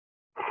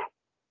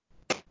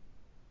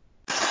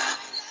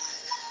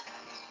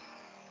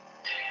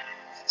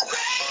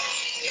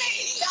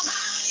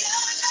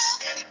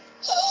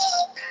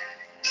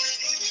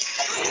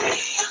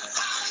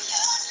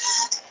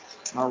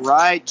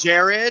right,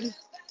 Jared.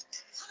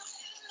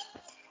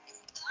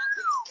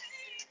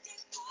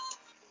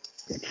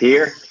 It's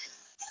here.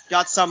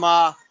 Got some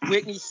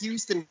Whitney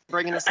Houston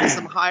bringing us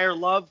some higher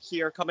love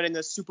here coming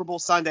into Super Bowl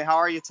Sunday. How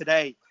are you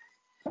today?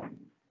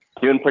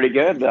 Doing pretty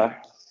good.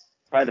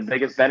 Probably the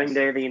biggest betting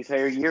day of the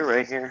entire year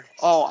right here.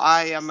 Oh,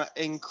 I am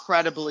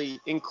incredibly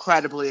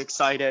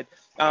excited.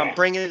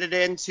 Bringing it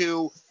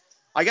into,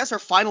 I guess, our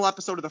final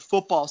episode of the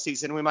football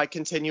season. We might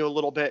continue a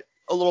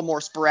little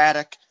more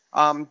sporadic,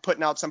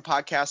 putting out some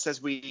podcasts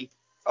as we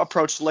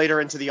approach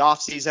later into the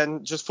off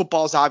season. Just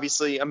football is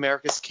obviously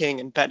America's king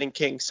and betting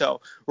king.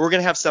 So we're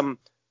going to have we're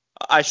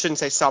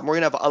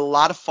going to have a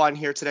lot of fun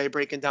here today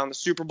breaking down the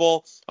Super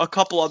Bowl. A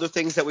couple other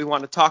things that we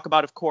want to talk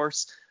about, of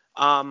course.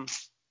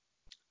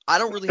 I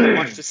don't really have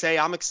much to say.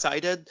 I'm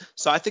excited,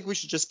 so I think we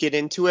should just get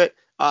into it.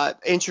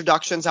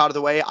 Introductions out of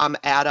the way. I'm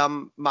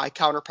Adam. My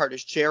counterpart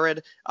is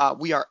Jared.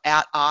 We are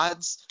at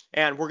odds,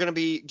 and we're going to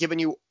be giving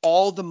you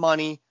all the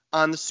money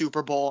on the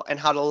Super Bowl and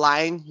how to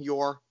line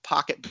your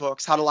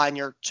pocketbooks, how to line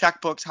your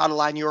checkbooks, how to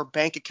line your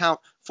bank account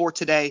for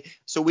today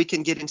so we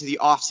can get into the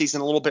offseason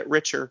a little bit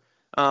richer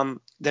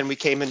than we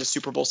came into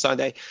Super Bowl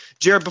Sunday.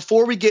 Jared,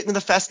 before we get into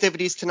the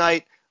festivities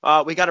tonight,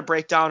 we got to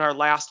break down our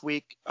last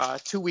week,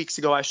 2 weeks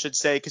ago, I should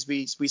say, because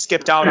we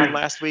skipped out on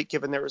last week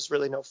given there was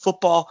really no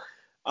football.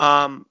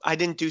 I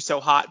didn't do so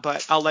hot,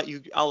 but I'll let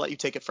you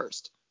take it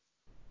first.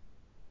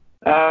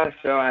 So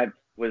I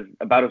was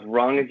about as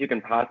wrong as you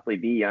can possibly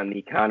be on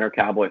the Connor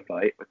Cowboy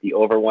fight with the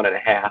over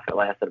 1.5. It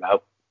lasted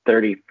about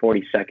 30,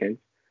 40 seconds.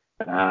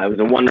 It was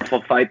a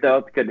wonderful fight, though.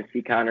 It's good to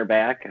see Connor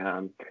back.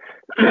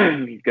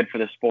 He's good for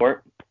the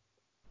sport.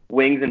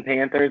 Wings and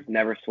Panthers,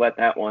 never sweat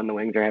that one. The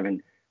Wings are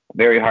having a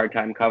very hard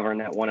time covering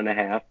that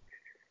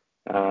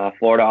 1.5.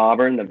 Florida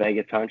Auburn, the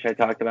Vegas hunch I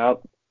talked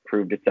about,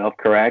 proved itself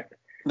correct.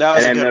 That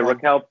was and a then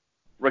good the one.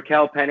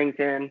 Raquel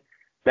Pennington,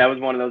 that was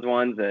one of those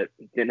ones that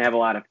didn't have a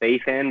lot of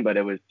faith in, but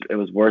it was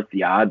worth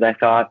the odds, I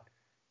thought.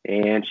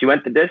 And she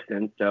went the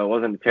distance, so it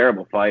wasn't a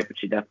terrible fight, but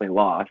she definitely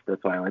lost.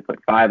 That's why I only put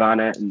 5 on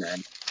it. And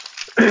then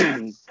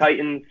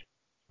Titans,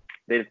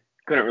 they just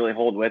couldn't really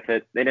hold with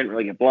it. They didn't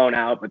really get blown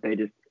out, but they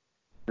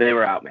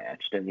were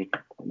outmatched. And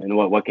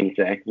what can you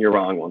say? You're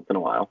wrong once in a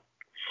while.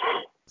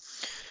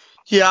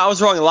 Yeah, I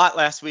was wrong a lot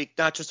last week,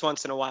 not just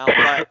once in a while,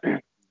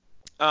 but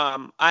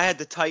I had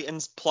the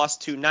Titans plus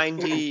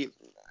 290.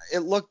 It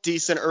looked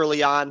decent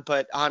early on,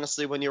 but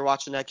honestly, when you're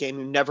watching that game,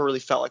 you never really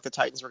felt like the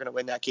Titans were going to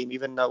win that game,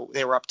 even though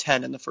they were up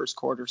 10 in the first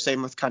quarter.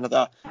 Same with kind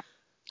of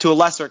to a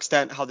lesser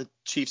extent, how the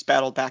Chiefs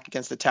battled back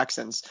against the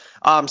Texans.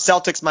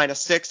 Celtics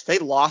 -6. They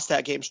lost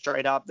that game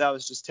straight up. That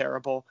was just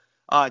terrible.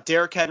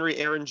 Derrick Henry,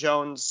 Aaron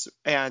Jones,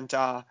 and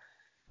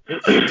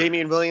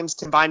Damian Williams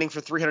combining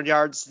for 300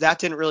 yards. That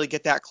didn't really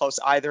get that close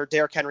either.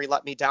 Derrick Henry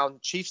let me down.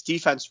 Chiefs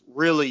defense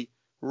really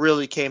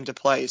came to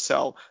play.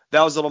 So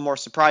that was a little more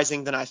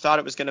surprising than I thought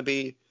it was going to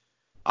be.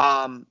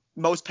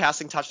 Most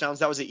passing touchdowns,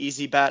 that was an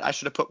easy bet. I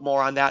should have put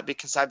more on that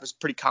because I was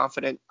pretty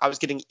confident. I was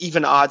getting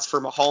even odds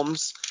for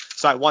Mahomes,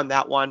 so I won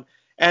that one.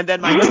 And then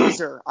my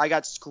teaser, I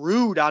got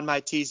screwed on my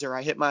teaser.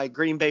 I hit my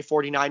Green Bay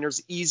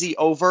 49ers easy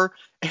over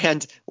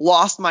and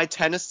lost my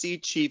Tennessee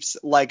Chiefs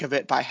leg of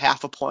it by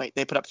half a point.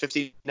 They put up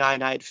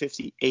 59. I had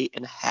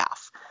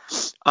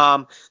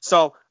 58.5.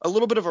 So a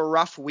little bit of a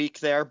rough week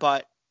there,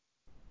 but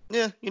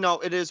yeah,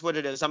 it is what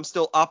it is. I'm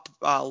still up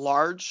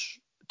large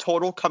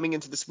total coming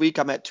into this week.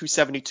 I'm at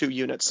 272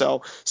 units.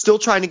 So still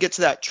trying to get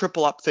to that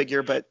triple up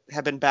figure, but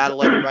have been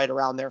battling right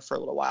around there for a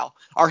little while.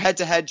 Our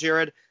head-to-head,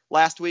 Jared,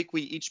 last week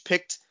we each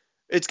picked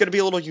 – it's going to be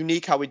a little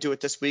unique how we do it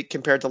this week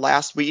compared to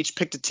last. We each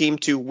picked a team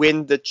to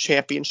win the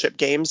championship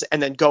games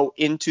and then go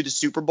into the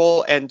Super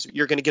Bowl, and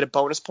you're going to get a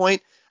bonus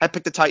point. I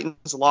picked the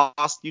Titans,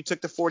 lost. You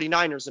took the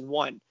 49ers and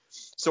won.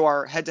 So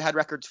our head-to-head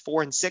record's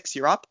 4-6.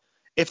 You're up.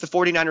 If the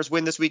 49ers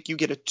win this week, you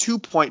get a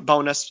 2-point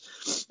bonus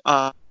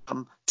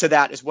to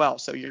that as well.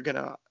 So you're going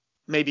to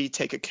maybe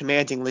take a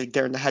commanding lead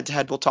there in the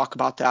head-to-head. We'll talk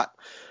about that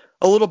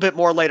a little bit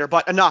more later.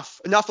 But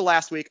enough of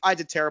last week. I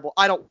did terrible.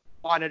 I don't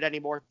want it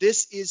anymore.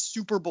 This is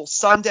Super Bowl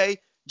Sunday.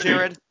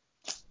 Jared,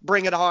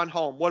 bring it on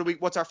home.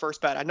 What's our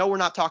first bet? I know we're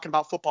not talking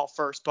about football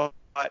first, but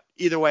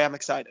either way, I'm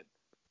excited.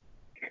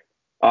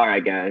 All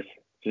right, guys.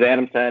 As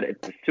Adam said,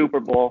 it's the Super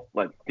Bowl.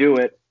 Let's do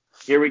it.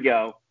 Here we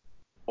go.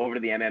 Over to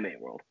the MMA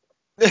world.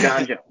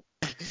 John Jones.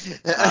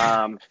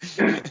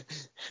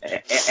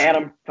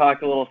 Adam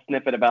talked a little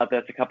snippet about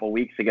this a couple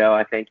weeks ago.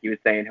 I think he was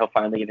saying he'll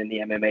finally get in the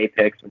MMA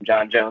picks when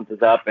John Jones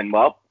is up. And,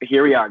 well,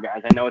 here we are,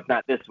 guys. I know it's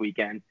not this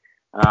weekend.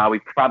 We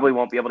probably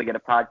won't be able to get a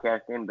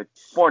podcast in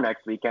before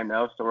next weekend,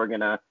 though, so we're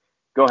going to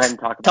go ahead and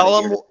talk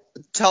about it.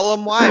 Tell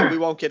them why we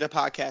won't get a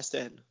podcast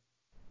in.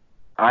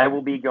 I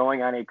will be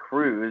going on a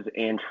cruise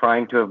and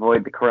trying to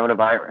avoid the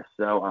coronavirus.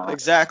 So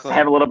exactly. I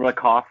have a little bit of a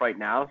cough right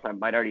now, so I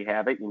might already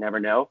have it. You never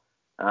know.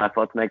 So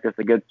let's make this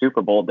a good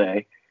Super Bowl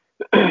day.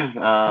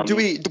 Do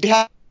we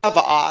have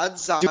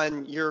odds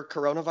on your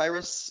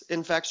coronavirus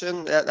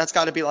infection? That's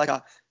got to be like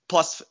a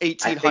plus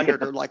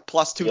 1,800 or like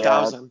plus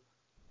 2,000.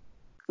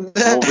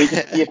 Well, we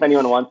can see if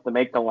anyone wants to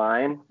make the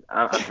line.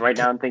 Right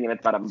now I'm thinking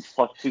it's about a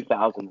plus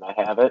 2,000 that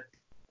I have it.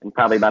 and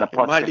probably about a It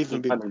plus might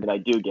even be. 1,500 that I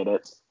do get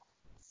it.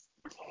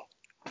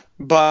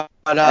 But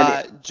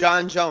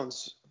John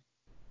Jones.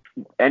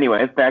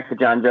 Anyways, back to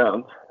John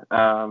Jones.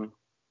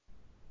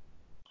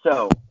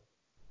 So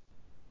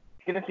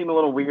it's going to seem a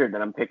little weird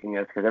that I'm picking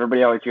this because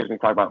everybody always hears me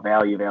talk about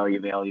value. Well,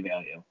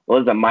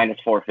 this is a minus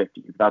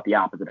 450. It's about the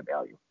opposite of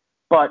value.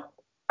 But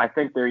I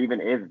think there even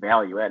is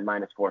value at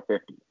minus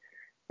 450.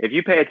 If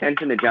you pay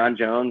attention to John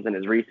Jones and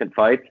his recent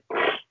fights,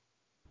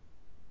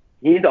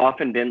 he's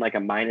often been like a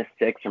minus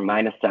 6 or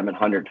minus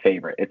 700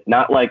 favorite. It's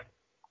not like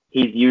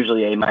he's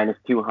usually a minus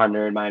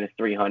 200, minus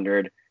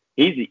 300.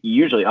 He's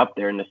usually up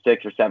there in the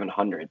 6 or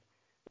 700.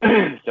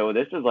 So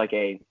this is like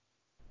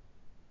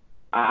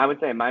I would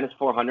say a minus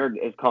 400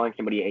 is calling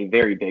somebody a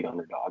very big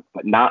underdog,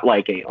 but not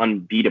like a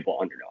unbeatable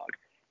underdog.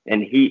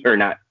 And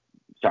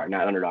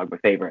not underdog,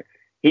 but favorite.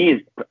 He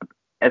is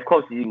as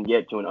close as you can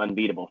get to an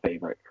unbeatable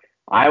favorite.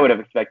 I would have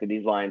expected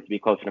these lines to be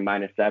closer to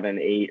minus 7,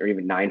 8, or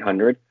even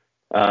 900.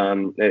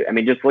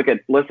 Just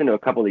listen to a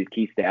couple of these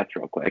key stats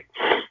real quick.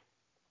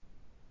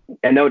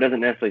 I know it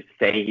doesn't necessarily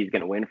say he's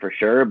going to win for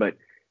sure, but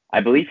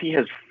I believe he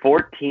has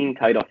 14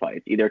 title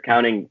fights, either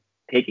counting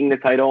taking the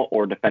title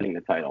or defending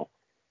the title.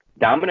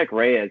 Dominic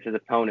Reyes, his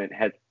opponent,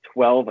 has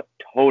 12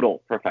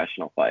 total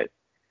professional fights.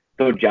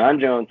 So John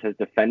Jones has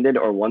defended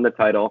or won the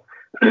title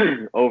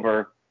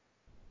over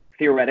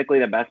theoretically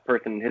the best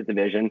person in his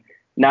division.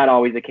 Not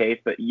always the case,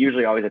 but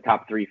usually always a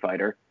top 3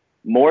 fighter.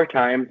 More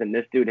times than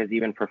this dude has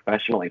even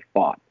professionally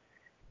fought.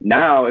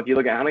 Now, if you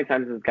look at how many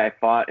times this guy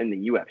fought in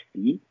the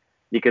UFC,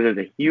 because there's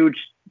a huge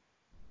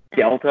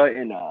delta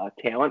in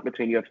talent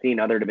between UFC and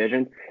other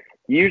divisions.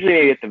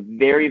 Usually at the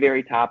very,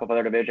 very top of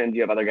other divisions,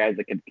 you have other guys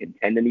that can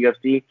contend in the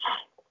UFC.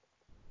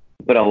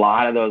 But a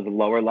lot of those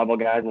lower level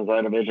guys in those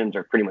other divisions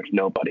are pretty much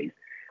nobodies.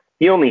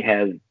 He only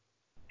has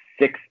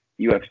 6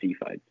 UFC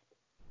fights,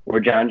 where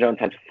John Jones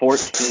has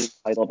 14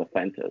 title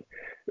defenses.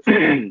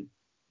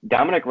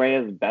 Dominic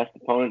Reyes' best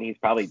opponent he's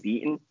probably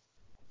beaten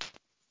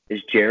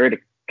is Jared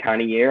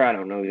Cannonier. I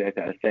don't know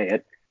exactly how to say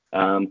it.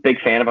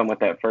 Big fan of him with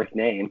that first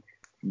name.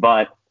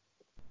 But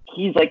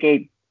he's like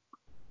a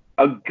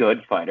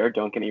good fighter,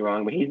 don't get me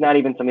wrong, but he's not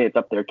even somebody that's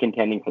up there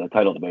contending for the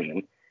title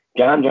division.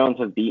 John Jones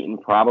has beaten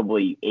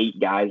probably 8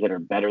 guys that are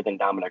better than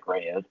Dominic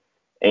Reyes.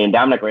 And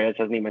Dominic Reyes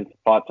hasn't even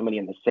fought somebody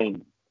in the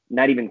same,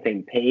 not even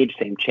same page,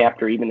 same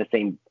chapter, even the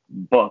same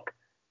book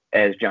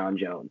as John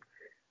Jones.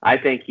 I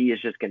think he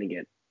is just going to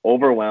get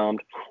overwhelmed.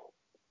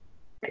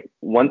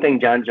 One thing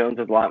John Jones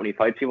does a lot when he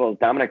fights people is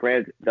Dominic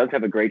Reyes does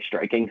have a great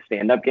striking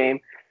stand-up game,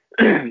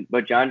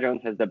 but John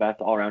Jones has the best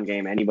all-around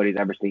game anybody's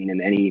ever seen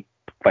in any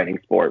fighting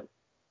sport.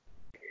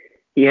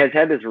 He has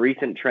had this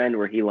recent trend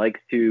where he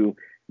likes to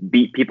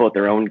beat people at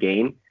their own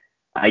game.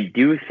 I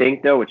do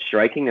think, though, with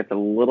striking, it's a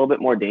little bit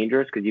more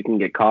dangerous because you can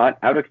get caught.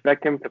 I would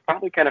expect him to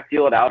probably kind of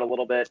feel it out a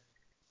little bit,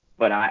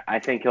 but I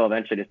think he'll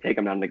eventually just take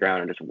him down to the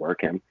ground and just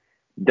work him.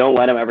 Don't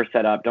let him ever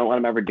set up. Don't let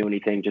him ever do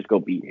anything. Just go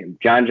beat him.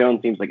 John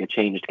Jones seems like a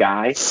changed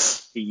guy.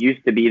 He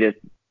used to be this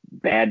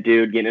bad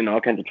dude getting in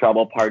all kinds of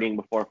trouble, partying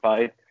before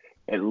fights.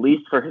 At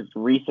least for his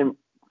recent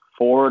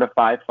 4 to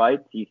 5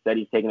 fights, he said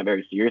he's taken it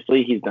very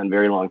seriously. He's done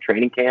very long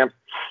training camps.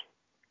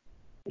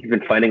 He's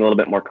been fighting a little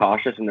bit more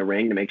cautious in the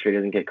ring to make sure he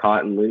doesn't get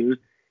caught and lose.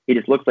 He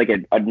just looks like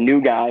a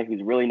new guy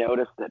who's really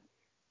noticed that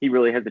he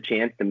really has a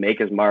chance to make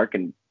his mark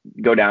and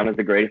go down as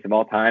the greatest of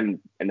all time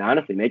and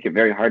honestly make it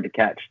very hard to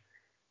catch.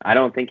 I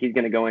don't think he's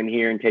going to go in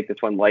here and take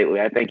this one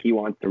lightly. I think he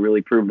wants to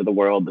really prove to the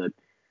world that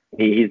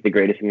he's the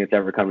greatest thing that's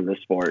ever come to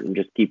this sport and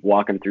just keep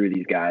walking through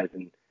these guys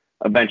and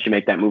eventually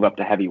make that move up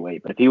to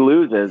heavyweight. But if he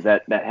loses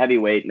that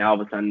heavyweight, now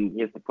all of a sudden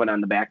he has to put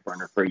on the back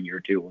burner for a year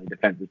or two when he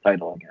defends his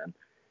title again.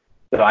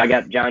 So I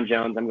got John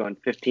Jones. I'm going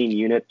 15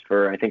 units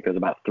for, I think there's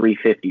about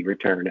 350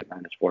 return at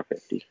minus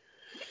 450.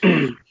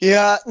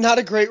 Yeah, not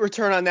a great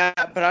return on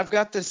that, but I've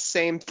got the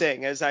same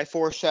thing as I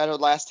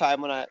foreshadowed last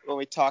time when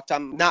we talked.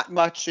 I'm not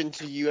much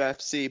into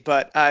UFC,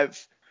 but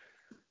I've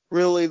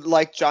really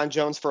liked John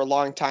Jones for a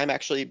long time,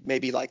 actually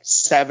maybe like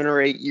 7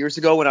 or 8 years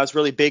ago when I was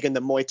really big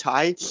into Muay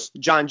Thai.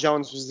 John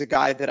Jones was the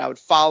guy that I would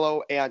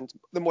follow, and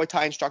the Muay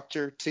Thai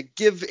instructor, to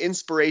give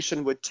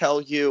inspiration, would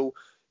tell you,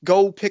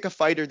 go pick a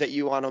fighter that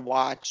you want to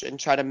watch and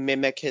try to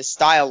mimic his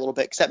style a little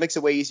bit, because that makes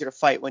it way easier to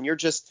fight. When you're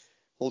just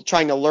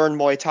trying to learn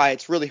Muay Thai,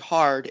 it's really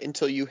hard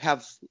until you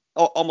have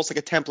almost like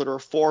a template or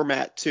a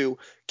format to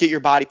get your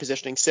body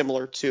positioning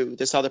similar to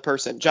this other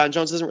person. John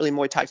Jones isn't really a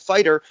Muay Thai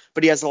fighter,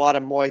 but he has a lot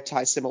of Muay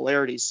Thai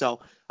similarities.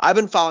 So I've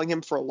been following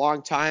him for a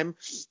long time,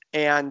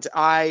 and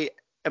I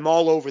am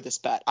all over this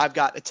bet. I've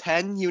got a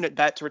 10-unit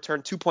bet to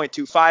return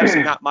 2.25,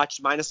 so not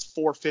much, minus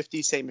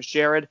 450, same as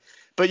Jared.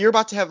 But you're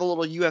about to have a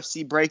little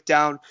UFC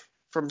breakdown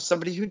from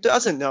somebody who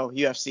doesn't know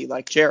UFC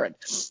like Jared,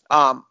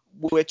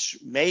 which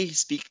may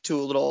speak to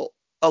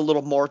a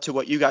little more to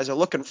what you guys are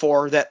looking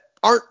for that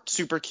aren't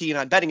super keen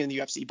on betting in the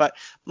UFC. But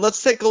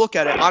let's take a look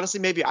at it.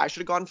 Honestly, maybe I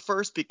should have gone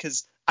first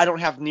because I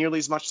don't have nearly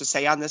as much to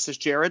say on this as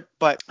Jared.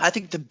 But I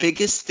think the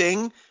biggest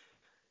thing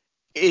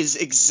is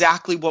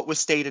exactly what was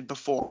stated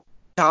before.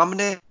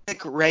 Dominic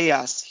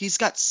Reyes, he's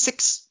got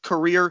 6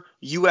 career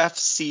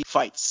UFC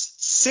fights.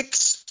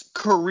 6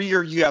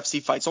 career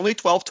UFC fights, only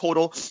 12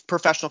 total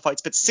professional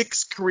fights, but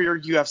 6 career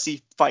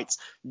UFC fights.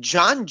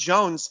 Jon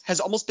Jones has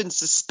almost been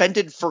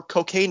suspended for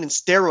cocaine and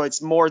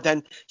steroids more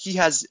than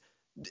his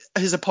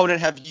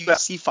opponent have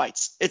UFC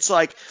fights. It's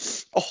like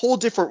a whole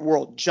different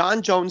world.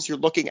 Jon Jones, you're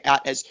looking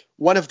at as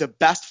one of the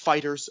best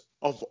fighters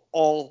of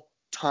all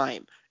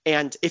time.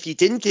 And if he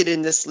didn't get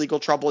in this legal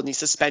trouble and these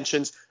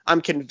suspensions,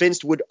 I'm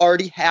convinced would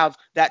already have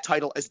that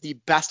title as the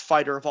best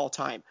fighter of all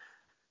time.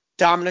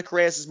 Dominic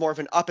Reyes is more of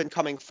an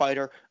up-and-coming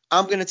fighter.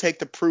 I'm going to take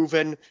the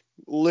proven,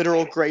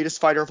 literal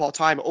greatest fighter of all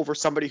time over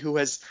somebody who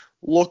has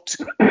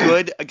looked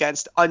good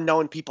against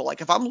unknown people.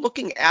 Like, if I'm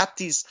looking at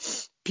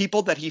these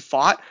people that he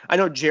fought, I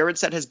know Jared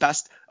said his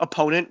best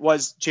opponent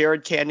was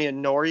Jared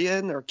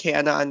Cannonier,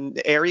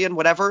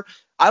 whatever.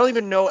 I don't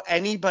even know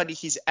anybody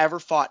he's ever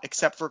fought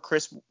except for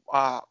Chris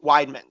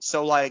Weidman.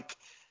 So, like,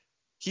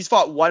 he's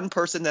fought one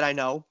person that I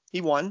know.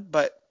 He won,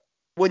 but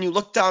when you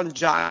look down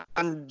Jon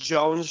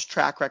Jones'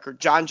 track record,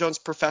 Jon Jones'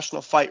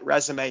 professional fight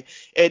resume,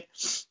 it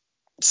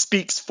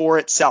speaks for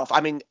itself.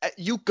 I mean,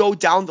 you go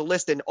down the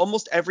list and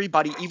almost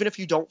everybody, even if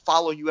you don't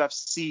follow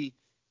UFC,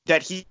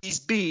 that he's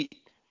beat,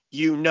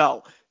 you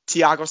know.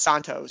 Thiago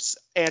Santos,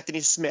 Anthony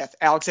Smith,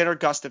 Alexander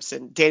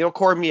Gustafsson, Daniel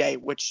Cormier,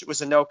 which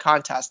was a no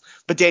contest,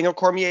 but Daniel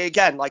Cormier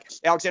again, like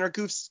Alexander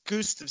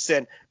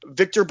Gustafsson,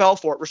 Victor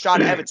Belfort, Rashad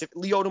Evans,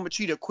 Lyoto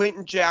Machida,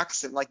 Quentin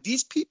Jackson, like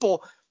these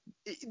people,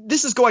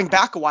 this is going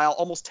back a while,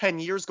 almost 10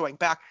 years going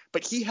back,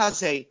 but he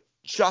has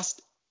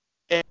just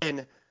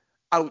an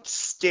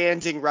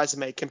outstanding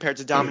resume compared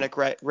to Dominic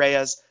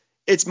Reyes.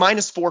 It's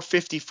minus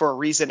 450 for a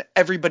reason.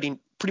 Everybody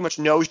pretty much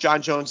knows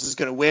Jon Jones is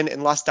going to win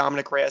unless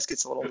Dominic Reyes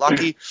gets a little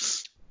lucky.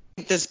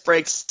 This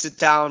breaks it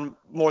down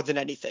more than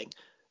anything.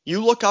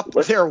 You look up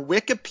their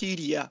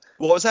Wikipedia.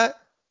 What was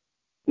that?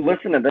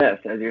 Listen to this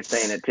as you're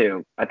saying it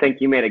too. I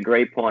think you made a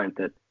great point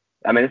that,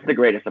 I mean, it's the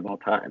greatest of all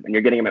time, and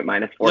you're getting him at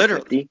minus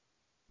 450. Literally.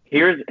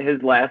 Here's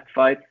his last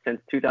fight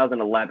since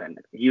 2011.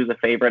 He was a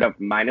favorite of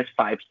minus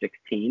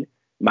 516,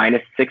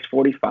 minus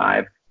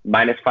 645,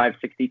 minus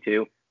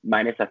 562,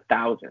 minus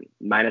 1,000,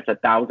 minus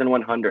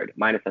 1,100,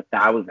 minus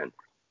 1,000,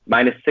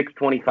 minus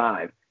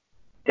 625.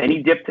 Then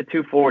he dipped to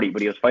 240,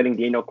 but he was fighting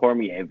Daniel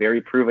Cormier, a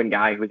very proven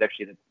guy who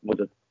was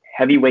a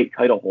heavyweight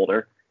title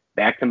holder,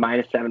 back to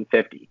minus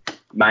 750,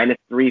 minus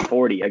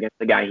 340 against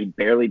the guy he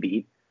barely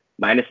beat,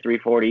 minus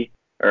 340,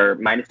 or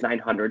minus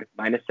 900,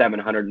 minus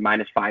 700,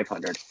 minus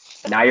 500.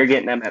 Now you're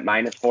getting him at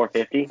minus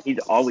 450. He's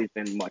always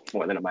been much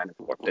more than a minus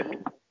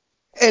 450.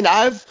 And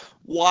I've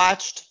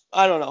watched,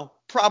 I don't know,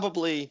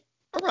 probably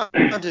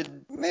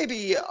around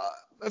maybe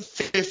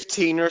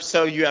 15 or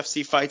so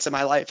UFC fights in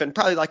my life, and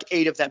probably like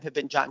 8 of them have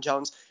been Jon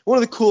Jones. One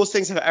of the coolest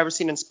things I've ever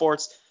seen in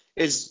sports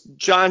is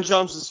Jon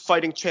Jones was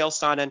fighting Chael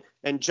Sonnen,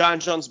 and Jon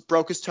Jones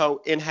broke his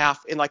toe in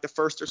half in like the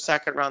first or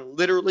second round,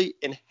 literally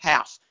in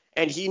half.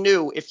 And he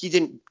knew if he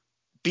didn't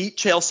beat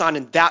Chael Sonnen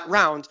in that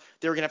round,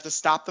 they were going to have to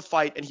stop the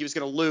fight, and he was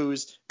going to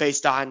lose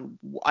based on,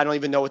 I don't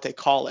even know what they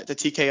call it, the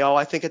TKO,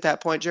 I think, at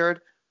that point,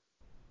 Jared?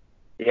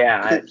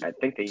 Yeah, I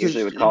think they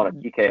usually would call it a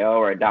TKO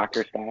or a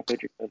doctor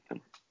stoppage or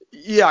something.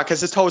 Yeah,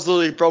 because his toe was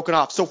literally broken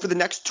off. So for the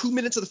next 2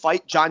 minutes of the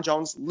fight, Jon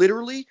Jones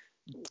literally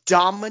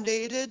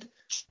dominated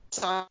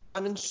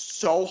Sonnen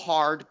so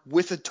hard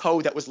with a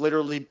toe that was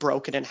literally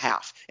broken in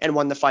half and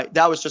won the fight.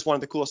 That was just one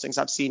of the coolest things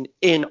I've seen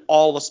in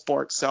all the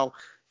sports. So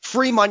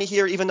free money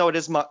here, even though it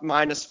is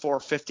minus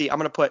 450. I'm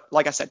going to put,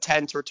 like I said,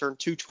 10 to return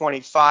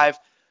 225.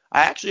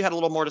 I actually had a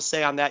little more to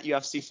say on that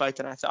UFC fight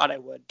than I thought I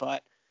would,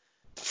 but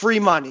free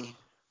money.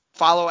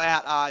 Follow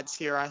at odds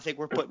here. I think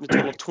we're putting a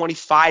total of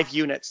 25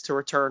 units to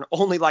return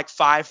only like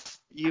 5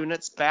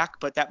 units back,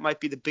 but that might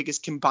be the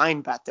biggest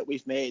combined bet that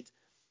we've made.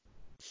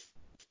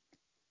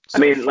 I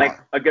mean, like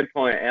a good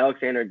point.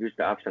 Alexander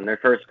Gustafsson, their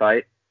first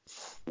fight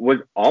was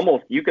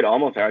almost, you could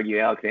almost argue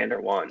Alexander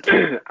won.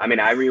 I mean,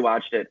 I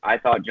rewatched it. I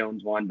thought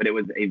Jones won, but it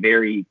was a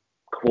very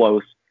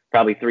close,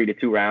 probably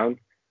 3-2 rounds.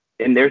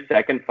 In their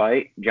second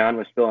fight, John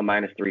was still a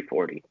minus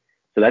 340.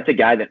 So that's a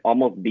guy that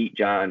almost beat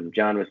John.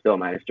 John was still a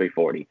minus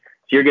 340.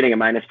 So you're getting a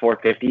minus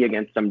 450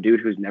 against some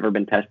dude who's never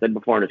been tested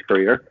before in his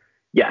career.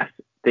 Yes,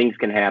 things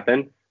can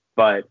happen,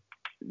 but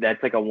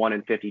that's like a 1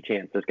 in 50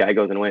 chance this guy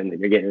goes and wins, and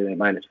you're getting it at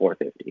minus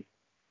 450.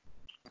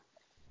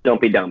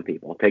 Don't be dumb,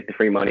 people. Take the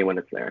free money when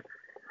it's there.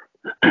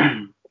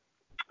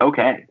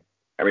 Okay.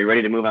 Are we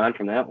ready to move on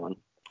from that one?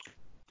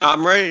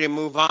 I'm ready to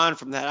move on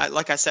from that.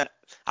 Like I said,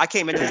 I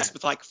came into this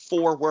with like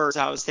 4 words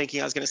I was thinking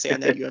I was going to say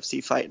on that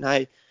UFC fight, and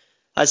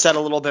I said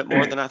a little bit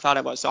more than I thought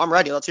I was. So I'm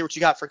ready. Let's hear what you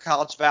got for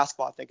college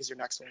basketball, I think, is your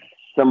next one.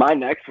 So my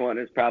next one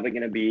is probably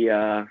going to be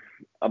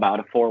about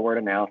a 4-word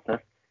analysis.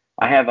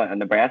 I have a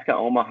Nebraska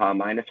Omaha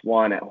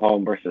 -1 at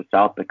home versus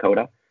South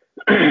Dakota.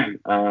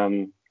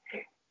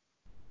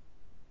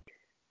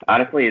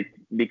 Honestly, it's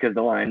because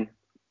the line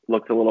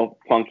looks a little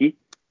funky.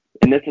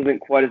 And this isn't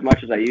quite as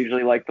much as I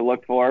usually like to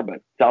look for,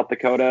 but South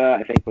Dakota,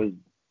 I think, was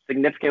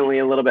significantly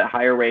a little bit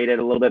higher rated,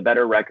 a little bit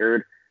better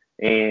record.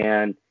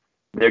 And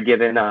they're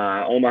giving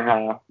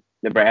Omaha,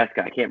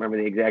 Nebraska, I can't remember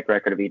the exact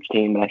record of each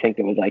team, but I think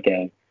it was like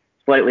a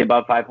slightly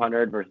above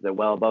 500 versus a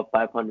well above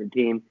 500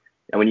 team.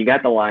 And when you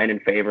got the line in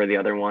favor of the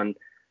other one,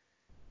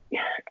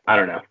 I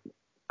don't know.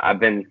 I've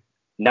been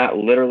not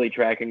literally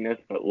tracking this,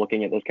 but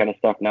looking at this kind of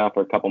stuff now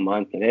for a couple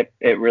months, and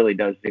it really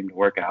does seem to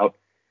work out.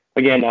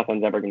 Again,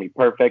 nothing's ever going to be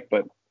perfect,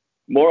 but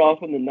more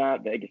often than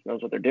not, Vegas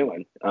knows what they're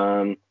doing.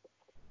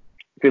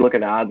 If you look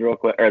at the odds real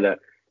quick,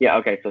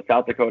 so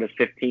South Dakota's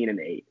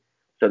 15-8.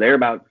 So they're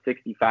about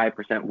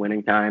 65%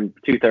 winning time.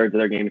 2/3 of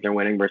their games they're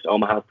winning versus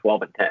Omaha's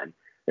 12-10.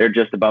 They're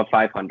just above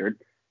 500.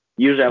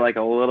 Usually I like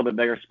a little bit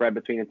bigger spread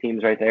between the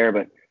teams right there,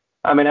 but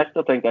I mean, I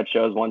still think that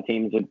shows one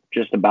team's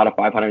just about a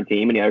 500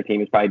 team, and the other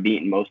team is probably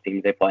beating most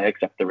teams they play,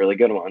 except the really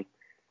good ones.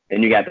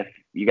 And you got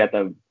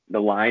the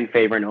line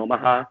favoring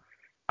Omaha.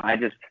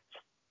 To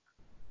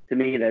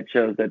me, that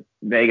shows that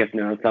Vegas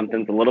knows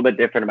something's a little bit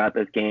different about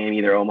this game.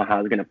 Either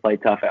Omaha's going to play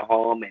tough at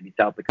home, maybe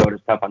South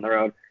Dakota's tough on the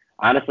road.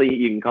 Honestly,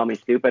 you can call me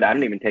stupid. I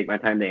don't even take my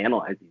time to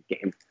analyze these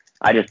games.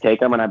 I just take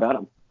them and I bet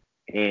them.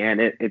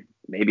 And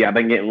maybe I've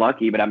been getting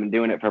lucky, but I've been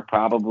doing it for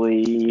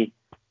probably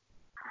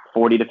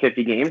 40 to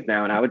 50 games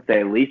now, and I would say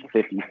at least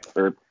 50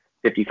 or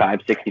 55,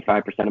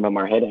 65% of them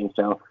are hitting.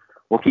 So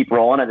we'll keep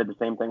rolling. I did the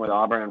same thing with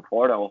Auburn and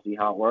Florida. We'll see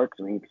how it works.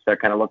 We can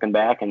start kind of looking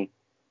back and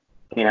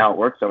seeing how it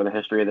works over the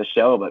history of the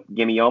show. But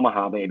give me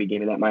Omaha, baby.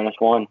 Give me that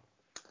 -1.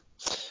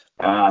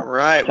 All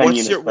right. What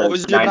was your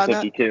bet on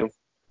that?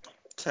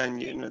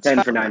 10 units.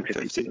 10 for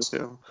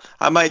 952.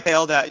 I might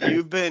hail that.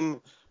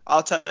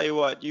 I'll tell you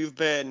what,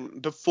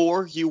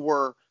 before you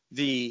were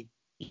the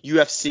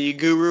UFC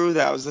guru,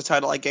 that was the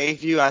title I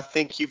gave you. I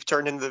think you've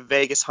turned into the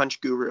Vegas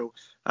hunch guru.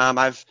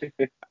 I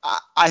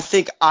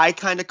think I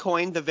kind of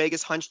coined the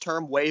Vegas hunch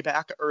term way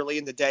back early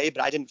in the day,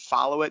 but I didn't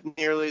follow it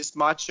nearly as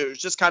much. It was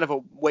just kind of a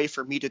way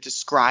for me to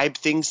describe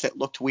things that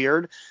looked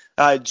weird.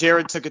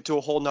 Jared took it to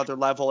a whole nother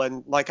level,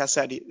 and like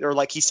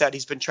he said,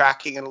 he's been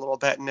tracking it a little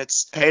bit, and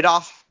it's paid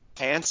off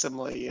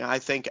handsomely. I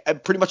think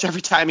pretty much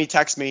every time he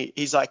texts me,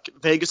 he's like,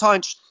 Vegas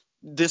hunch,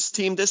 this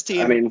team.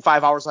 I mean,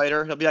 5 hours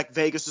later, he'll be like,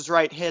 Vegas is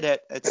right, hit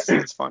it.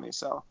 It's funny.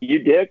 So you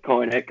did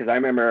coin it, because I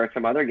remember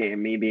some other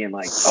game, me being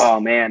like, oh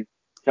man,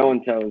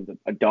 so-and-so is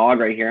a dog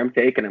right here, I'm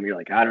taking him. You're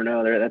like, I don't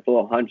know, that's a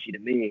little hunchy to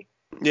me.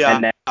 Yeah.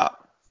 And then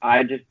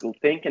I just,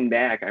 thinking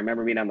back, I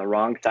remember being on the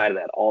wrong side of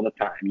that all the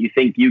time. You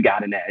think you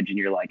got an edge, and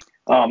you're like,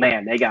 oh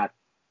man, they got,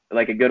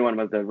 like, a good one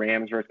was the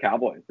Rams versus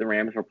Cowboys. The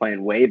Rams were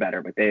playing way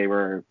better, but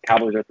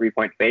Cowboys are a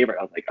 3-point favorite.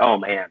 I was like, oh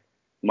man,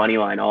 money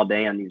line all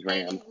day on these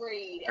Rams.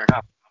 Or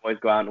Cowboys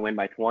go out and win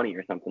by 20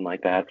 or something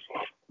like that.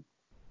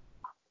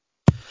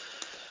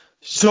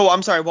 So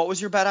I'm sorry, what was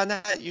your bet on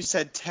that? You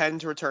said 10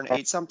 to return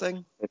 8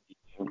 something?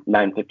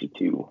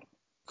 952.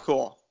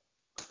 Cool.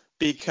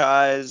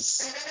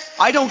 Because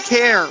I don't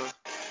care.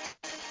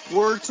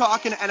 We're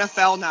talking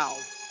NFL now,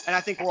 and I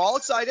think we're all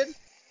excited.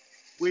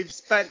 We've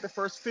spent the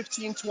first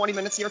 15, 20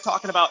 minutes here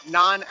talking about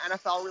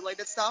non-NFL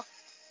related stuff.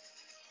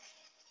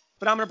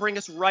 But I'm going to bring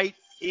us right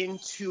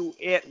into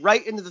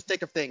the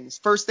thick of things.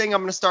 First thing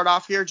I'm going to start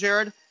off here,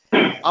 Jared.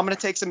 I'm going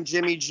to take some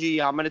Jimmy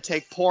G. I'm going to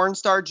take porn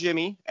star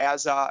Jimmy,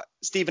 as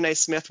Stephen A.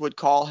 Smith would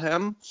call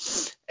him.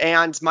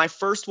 And my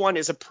first one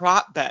is a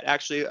prop bet.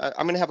 Actually,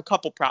 I'm going to have a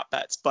couple prop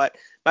bets. But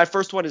my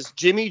first one is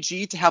Jimmy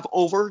G to have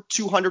over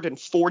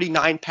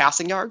 249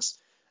 passing yards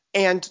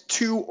and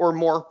 2 or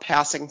more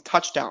passing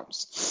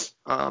touchdowns.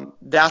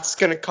 That's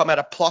going to come at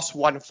a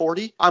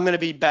 +140. I'm going to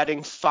be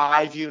betting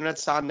 5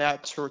 units on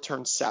that to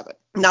return 7.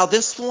 Now,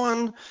 this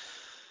one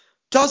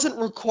doesn't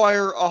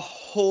require a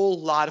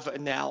whole lot of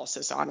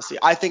analysis, honestly.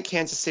 I think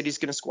Kansas City is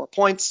going to score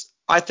points.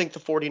 I think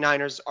the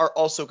 49ers are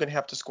also going to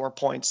have to score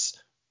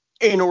points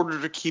in order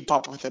to keep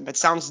up with them. It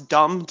sounds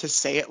dumb to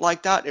say it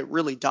like that. It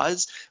really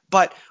does.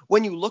 But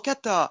when you look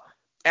at the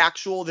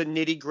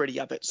nitty-gritty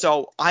of it.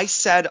 So I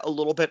said a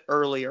little bit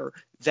earlier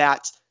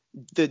that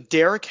the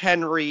Derrick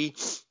Henry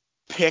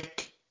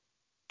pick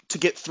to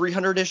get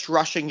 300-ish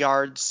rushing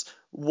yards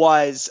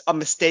was a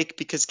mistake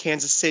because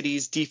Kansas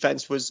City's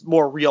defense was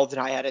more real than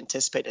I had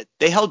anticipated.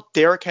 They held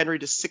Derrick Henry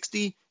to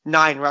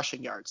 69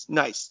 rushing yards.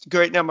 Nice.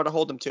 Great number to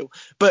hold him to.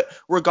 But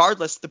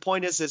regardless, the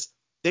point is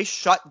they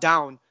shut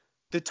down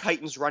the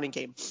Titans running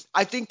game.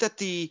 I think that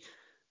the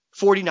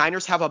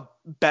 49ers have a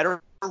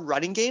better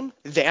running game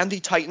than the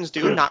Titans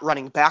do, not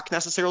running back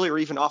necessarily or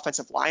even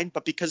offensive line,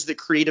 but because of the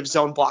creative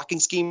zone blocking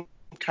scheme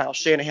Kyle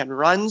Shanahan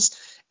runs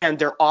and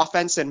their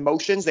offense and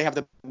motions, they have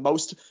the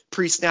most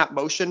pre-snap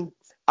motion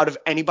out of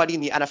anybody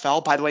in the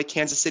NFL. By the way,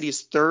 Kansas City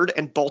is 3rd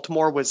and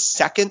Baltimore was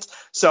 2nd.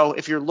 So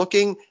if you're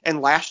looking, and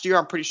last year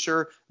I'm pretty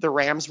sure the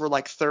Rams were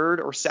like 3rd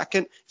or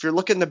 2nd. If you're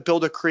looking to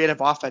build a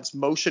creative offense,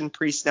 motion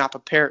pre-snap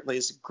apparently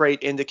is a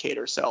great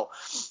indicator. So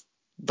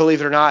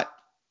believe it or not,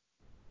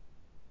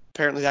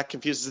 apparently that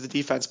confuses the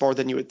defense more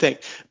than you would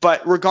think.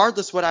 But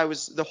regardless,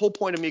 the whole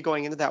point of me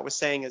going into that was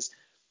saying is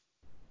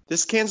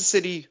this Kansas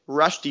City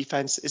rush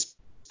defense is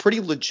pretty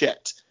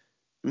legit.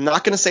 I'm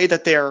not going to say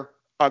that they're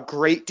a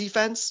great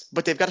defense,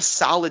 but they've got a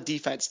solid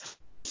defense.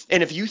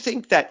 And if you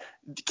think that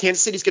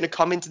Kansas City is going to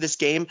come into this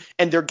game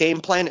and their game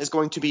plan is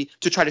going to be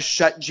to try to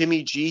shut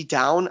Jimmy G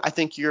down, I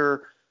think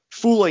you're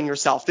fooling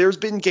yourself. There's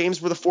been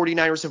games where the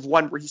 49ers have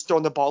won where he's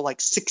thrown the ball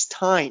like 6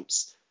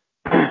 times.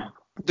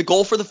 The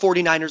goal for the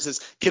 49ers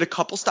is get a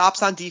couple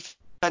stops on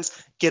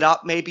defense, get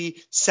up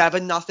maybe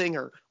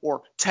 7-0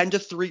 or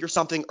 10-3 or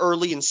something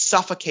early and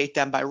suffocate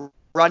them by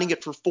running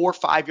it for 4 or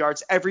 5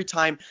 yards every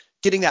time,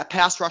 getting that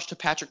pass rush to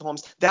Patrick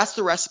Mahomes. That's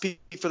the recipe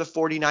for the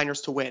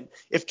 49ers to win.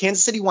 If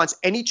Kansas City wants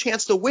any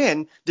chance to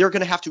win, they're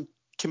going to have to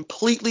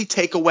completely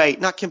take away,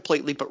 not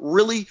completely, but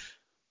really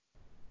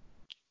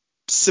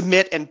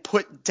submit and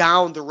put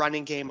down the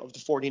running game of the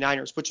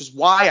 49ers, which is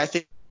why I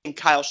think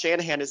Kyle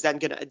Shanahan is then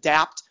going to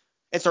adapt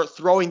and start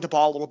throwing the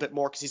ball a little bit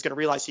more because he's going to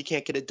realize he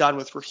can't get it done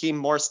with Raheem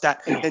Mostert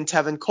and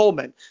Tevin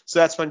Coleman. So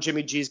that's when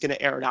Jimmy G is going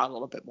to air it out a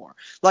little bit more.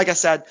 Like I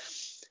said,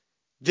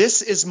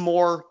 this is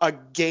more a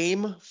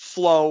game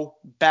flow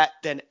bet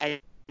than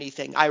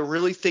anything. I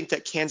really think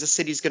that Kansas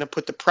City is going to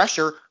put the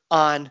pressure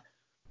on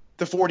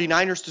the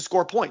 49ers to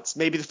score points.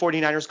 Maybe the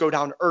 49ers go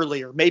down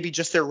earlier. Maybe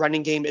just their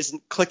running game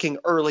isn't clicking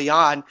early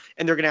on,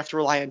 and they're going to have to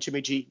rely on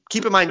Jimmy G.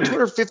 Keep in mind,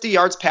 250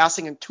 yards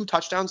passing and 2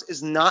 touchdowns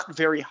is not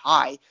very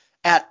high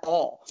at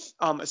all,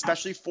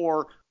 especially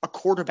for a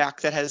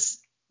quarterback that has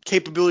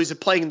capabilities of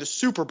playing in the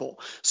Super Bowl.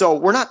 So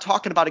we're not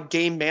talking about a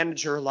game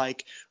manager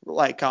like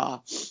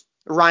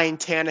Ryan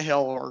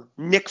Tannehill or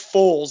Nick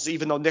Foles,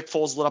 even though Nick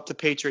Foles lit up the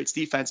Patriots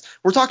defense.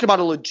 We're talking about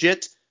a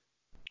legit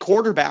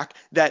quarterback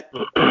that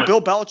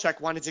Bill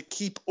Belichick wanted to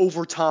keep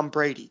over Tom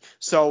Brady.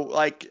 So,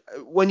 like,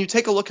 when you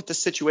take a look at the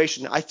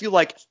situation, I feel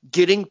like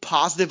getting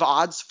positive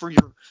odds for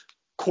your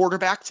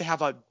quarterback to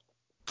have a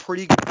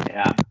pretty good.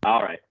 Yeah,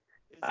 all right.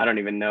 I don't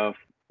even know if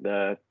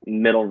the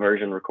middle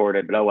version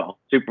recorded, but oh well.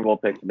 Super Bowl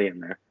picks will be in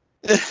there.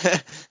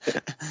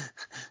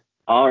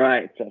 All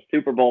right, so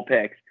Super Bowl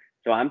picks.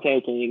 So I'm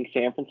taking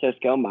San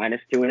Francisco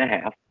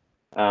 -2.5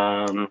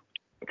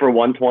 for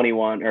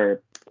 121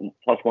 or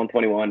plus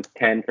 121,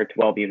 10 for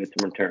 12 units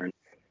in return.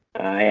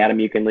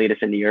 Adam, you can lead us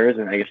into yours,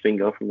 and I guess we can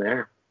go from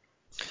there.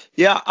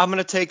 Yeah, I'm going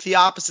to take the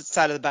opposite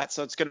side of the bet,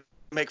 so it's going to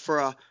make for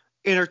a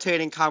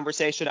entertaining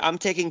conversation. I'm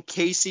taking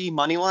KC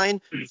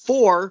moneyline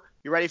for,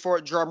 you ready for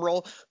it, drum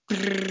roll,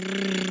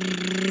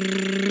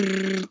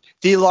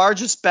 the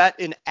largest bet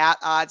in at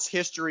odds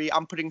history.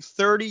 I'm putting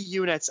 30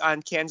 units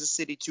on Kansas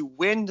City to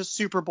win the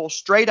Super Bowl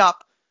straight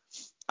up.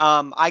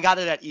 I got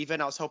it at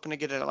even. I was hoping to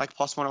get it at like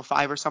plus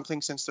 105 or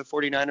something since the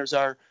 49ers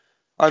are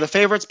the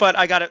favorites, but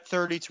I got it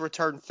 30 to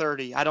return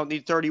 30. I don't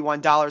need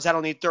 $31. I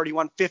don't need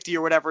 $31.50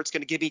 or whatever it's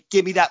going to give me.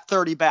 Give me that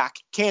 30 back.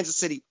 Kansas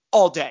City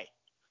all day.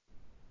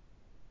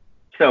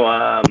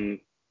 So,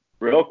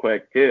 real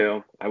quick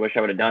too, I wish I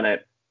would have done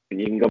it. And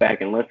you can go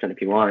back and listen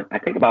if you want. I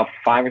think about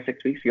 5 or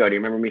 6 weeks ago, do you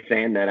remember me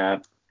saying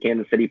that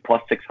Kansas City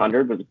plus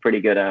 600 was a pretty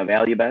good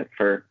value bet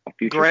for a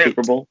future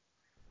Super Bowl?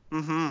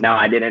 Mm-hmm. Now,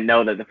 I didn't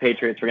know that the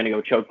Patriots were going to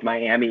go choke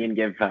Miami and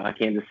give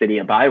Kansas City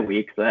a bye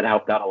week, so that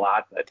helped out a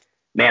lot. But,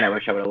 man, I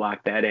wish I would have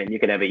locked that in. You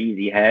could have an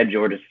easy hedge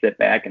or just sit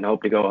back and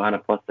hope to go on a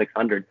plus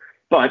 600.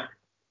 But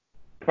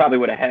probably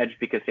would have hedged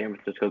because San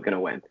Francisco's going to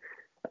win.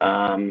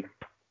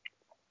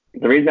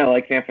 The reason I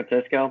like San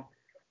Francisco,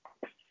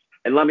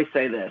 and let me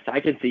say this, I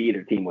can see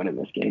either team winning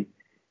this game.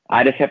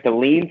 I just have to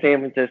lean San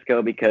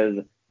Francisco because,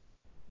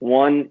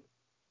 one,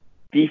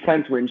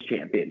 defense wins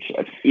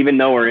championships, even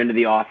though we're into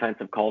the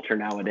offensive culture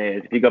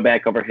nowadays. If you go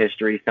back over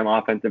history, some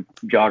offensive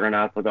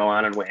juggernauts will go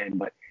on and win,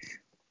 but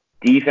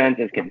defense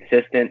is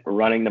consistent.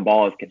 Running the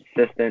ball is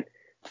consistent.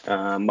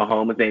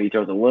 Mahomes maybe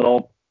throws a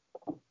little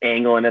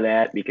angle into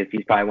that because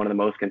he's probably one of the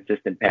most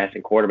consistent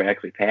passing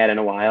quarterbacks we've had in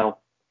a while.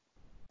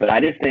 But I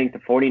just think the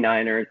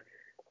 49ers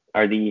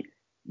are the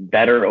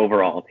better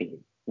overall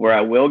team. Where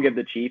I will give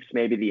the Chiefs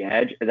maybe the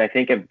edge is I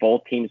think if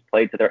both teams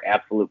played to their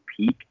absolute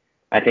peak,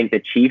 I think the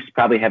Chiefs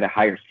probably have a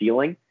higher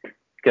ceiling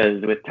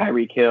because with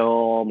Tyreek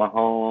Hill,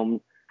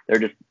 Mahomes, they're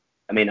just,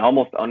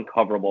 almost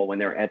uncoverable when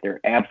they're at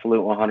their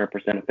absolute 100%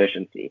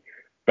 efficiency.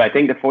 But I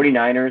think the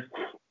 49ers,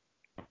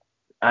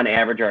 on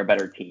average, are a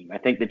better team. I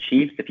think the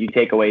Chiefs, if you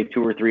take away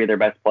 2 or 3 of their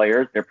best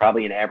players, they're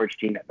probably an average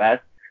team at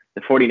best.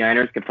 The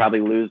 49ers could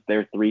probably lose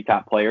their 3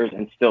 top players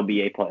and still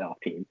be a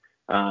playoff team,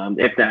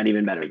 if not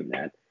even better than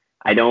that.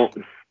 I don't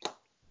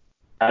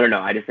know.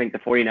 I just think the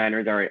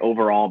 49ers are an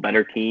overall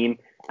better team.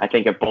 I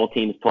think if both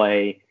teams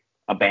play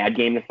a bad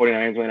game, the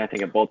 49ers win. I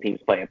think if both teams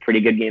play a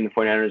pretty good game, the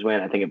 49ers win.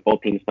 I think if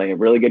both teams play a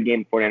really good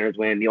game, the 49ers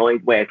win. The only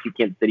way I see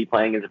Kansas City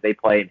playing is if they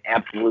play an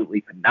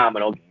absolutely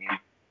phenomenal game,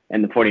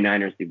 and the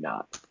 49ers do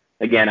not.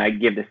 Again, I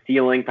give the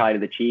ceiling probably to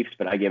the Chiefs,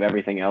 but I give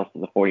everything else to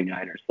the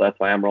 49ers. So that's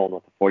why I'm rolling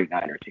with the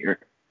 49ers here.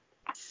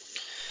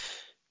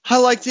 I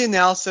like the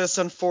analysis.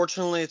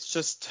 Unfortunately, it's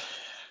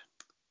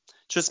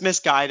just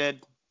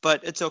misguided,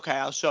 but it's okay.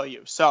 I'll show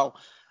you. So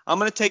I'm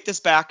going to take this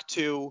back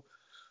to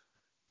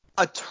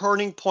a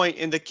turning point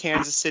in the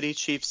Kansas City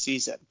Chiefs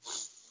season.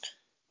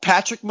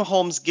 Patrick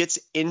Mahomes gets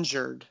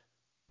injured,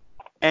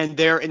 and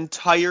their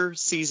entire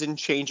season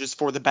changes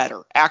for the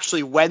better.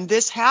 Actually, when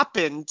this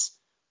happened,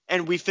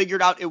 and we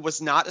figured out it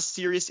was not a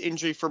serious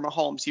injury for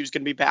Mahomes, he was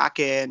going to be back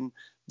in,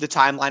 the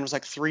timeline was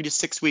like 3 to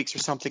 6 weeks or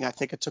something. I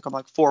think it took him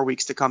like 4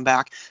 weeks to come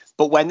back.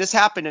 But when this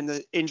happened and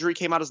the injury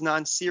came out as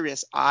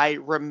non-serious, I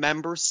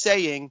remember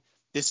saying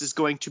this is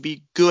going to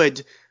be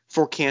good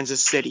for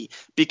Kansas City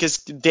because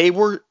they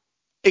were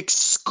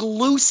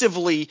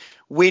exclusively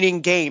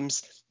winning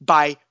games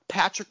by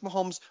Patrick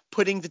Mahomes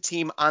putting the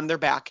team on their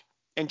back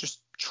and just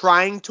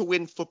trying to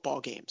win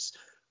football games.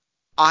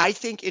 I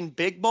think in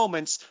big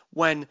moments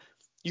when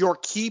your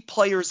key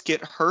players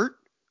get hurt,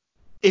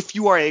 if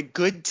you are a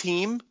good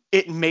team,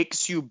 it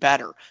makes you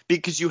better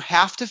because you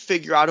have to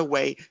figure out a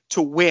way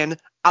to win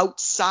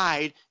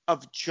outside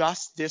of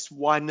just this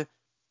one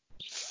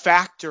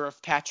factor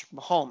of Patrick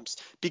Mahomes.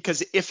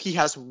 Because if he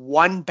has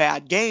one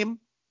bad game,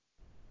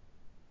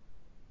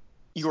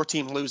 your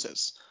team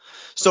loses.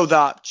 So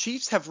the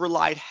Chiefs have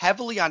relied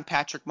heavily on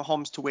Patrick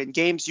Mahomes to win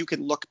games. You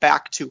can look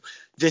back to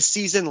this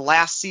season,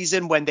 last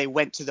season, when they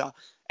went to the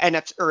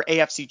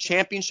AFC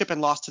Championship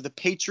and lost to the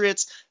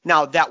Patriots.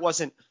 Now, that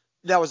was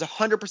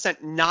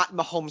 100% not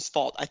Mahomes'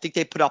 fault. I think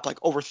they put up like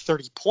over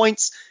 30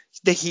 points.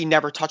 He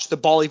never touched the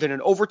ball even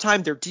in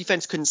overtime. Their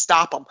defense couldn't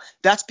stop him.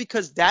 That's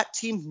because that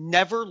team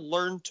never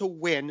learned to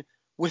win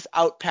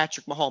without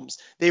Patrick Mahomes.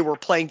 They were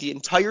playing the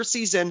entire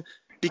season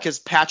because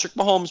Patrick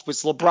Mahomes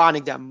was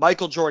LeBroning them,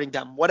 Michael Jordaning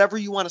them, whatever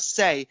you want to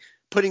say,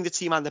 putting the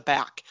team on the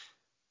back.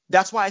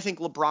 That's why I think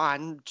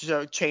LeBron,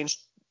 to change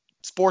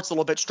sports a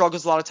little bit,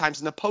 struggles a lot of times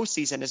in the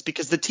postseason, is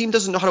because the team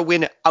doesn't know how to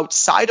win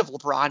outside of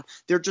LeBron.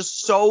 They're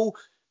just so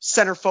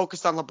center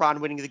focused on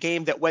LeBron winning the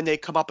game that when they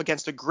come up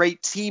against a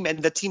great team and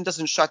the team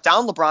doesn't shut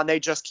down LeBron,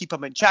 they just keep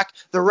him in check.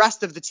 The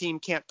rest of the team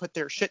can't put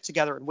their shit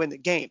together and win the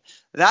game.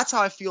 That's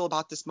how I feel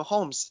about this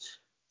Mahomes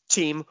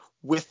team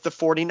with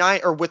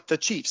the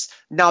Chiefs.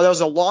 Now, that was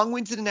a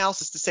long-winded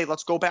analysis to say,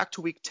 let's go back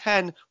to week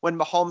 10 when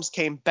Mahomes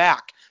came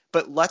back.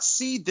 But let's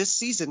see this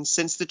season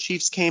since the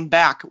Chiefs came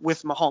back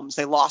with Mahomes.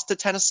 They lost to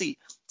Tennessee.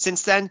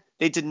 Since then,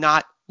 they did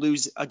not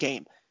lose a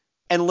game.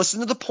 And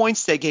listen to the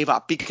points they gave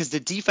up because the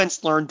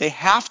defense learned they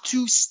have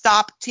to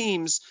stop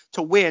teams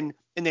to win,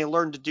 and they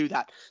learned to do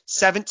that.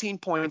 17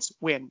 points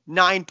win,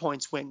 9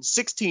 points win,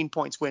 16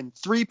 points win,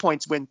 3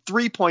 points win,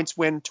 3 points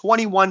win,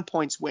 21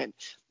 points win.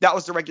 That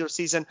was the regular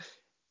season.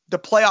 The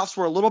playoffs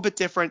were a little bit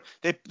different.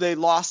 They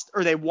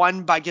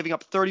won by giving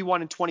up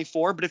 31 and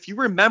 24. But if you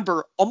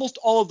remember, almost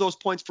all of those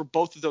points for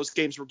both of those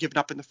games were given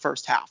up in the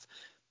first half.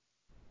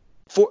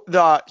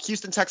 The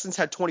Houston Texans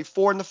had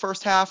 24 in the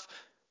first half.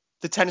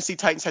 The Tennessee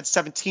Titans had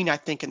 17, I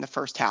think, in the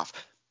first half.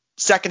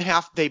 Second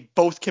half, they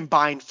both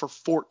combined for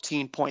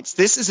 14 points.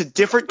 This is a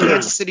different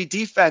Kansas City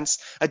defense,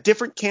 a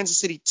different Kansas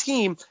City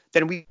team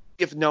than we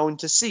have known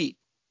to see.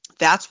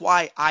 That's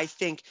why I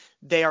think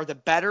they are the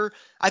better.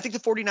 I think the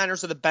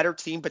 49ers are the better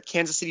team, but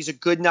Kansas City is a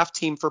good enough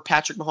team for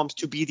Patrick Mahomes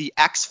to be the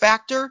X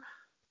factor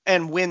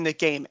and win the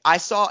game. I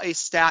saw a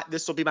stat.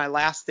 This will be my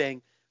last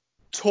thing.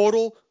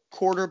 Total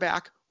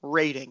quarterback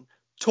rating.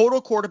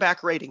 Total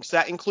quarterback rating. So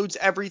that includes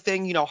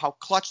everything, how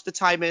clutch the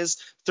time is.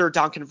 Third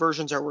down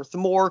conversions are worth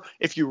more.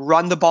 If you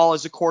run the ball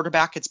as a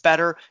quarterback, it's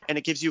better. And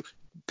it gives you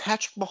 –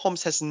 Patrick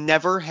Mahomes has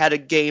never had a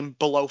game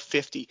below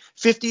 50.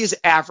 50 is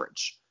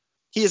average.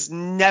 He has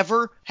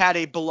never had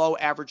a below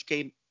average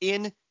game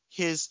in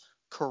his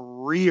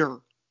career.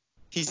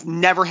 He's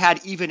never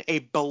had even a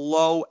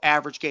below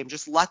average game.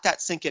 Just let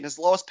that sink in. His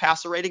lowest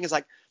passer rating is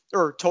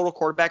total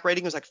quarterback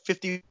rating is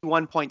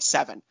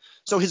 51.7.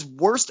 So his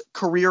worst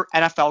career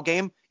NFL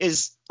game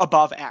is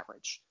above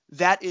average.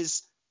 That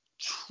is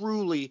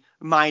truly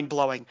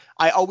mind-blowing.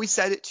 I always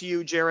said it to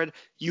you, Jared.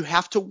 You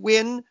have to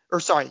win,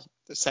 I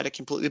said it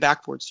completely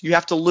backwards. You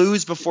have to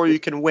lose before you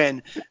can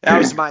win. That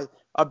was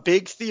a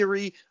big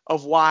theory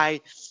of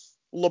why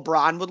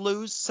LeBron would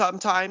lose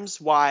sometimes,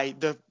 when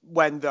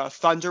the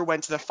Thunder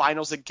went to the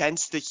finals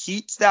against the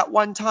Heat that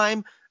one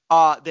time,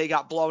 they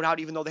got blown out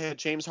even though they had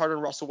James Harden,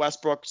 Russell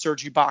Westbrook,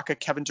 Serge Ibaka,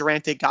 Kevin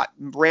Durant. They got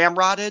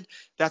ramrodded.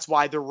 That's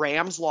why the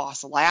Rams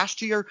lost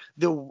last year.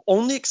 The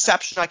only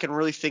exception I can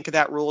really think of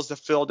that rule is the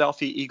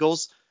Philadelphia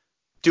Eagles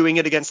doing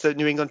it against the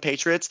New England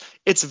Patriots.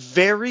 It's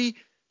very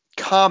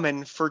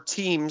common for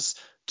teams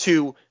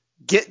to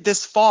get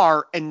this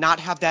far and not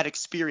have that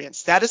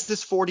experience. That is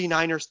this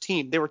 49ers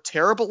team. They were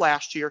terrible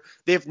last year.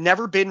 They've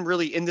never been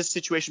really in this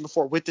situation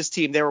before with this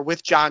team. They were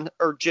with Jim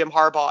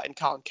Harbaugh and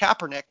Colin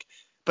Kaepernick,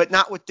 but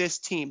not with this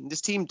team. This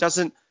team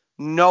doesn't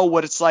know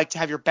what it's like to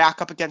have your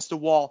back up against the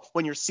wall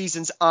when your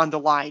season's on the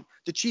line.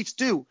 The Chiefs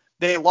do.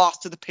 They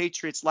lost to the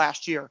Patriots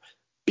last year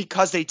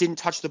because they didn't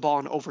touch the ball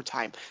in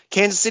overtime.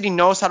 Kansas City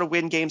knows how to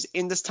win games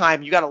in this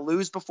time. You got to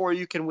lose before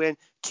you can win.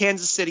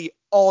 Kansas City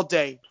all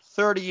day.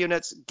 30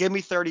 units. Give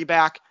me 30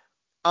 back.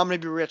 I'm going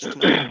to be rich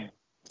tonight.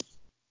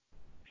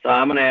 So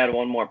I'm going to add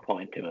one more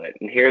point to it.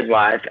 And here's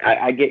why.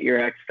 I get your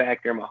X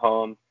factor,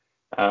 Mahomes.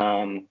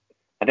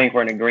 I think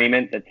we're in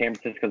agreement that San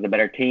Francisco is the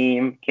better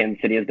team.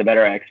 Kansas City is the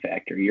better X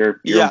factor.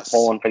 You're yes.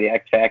 pulling for the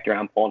X factor.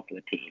 I'm pulling for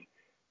the team.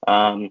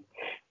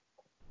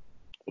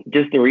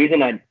 Just the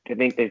reason I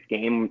think this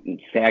game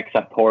stacks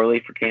up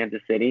poorly for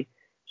Kansas City.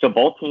 So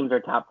both teams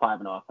are top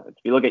 5 in offense.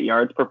 If you look at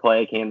yards per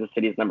play, Kansas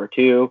City is number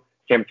 2.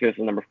 San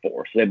Francisco is number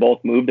 4. So they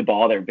both move the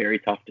ball. They're very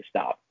tough to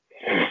stop.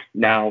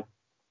 Now,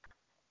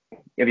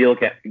 if you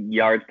look at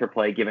yards per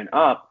play given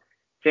up,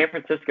 San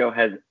Francisco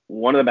has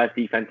one of the best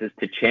defenses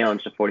to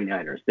challenge the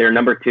 49ers. They're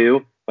number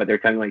 2, but they're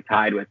technically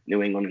tied with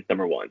New England as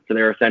number 1. So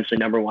they're essentially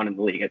number 1 in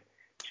the league at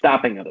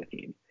stopping other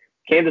teams.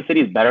 Kansas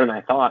City is better than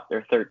I thought.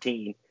 They're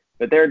 13,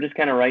 but they're just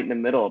kind of right in the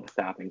middle of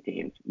stopping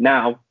teams.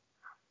 Now,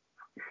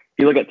 if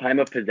you look at time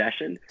of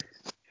possession,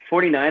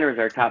 49ers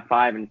are top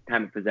 5 in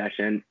time of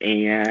possession,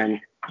 and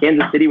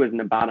Kansas City was in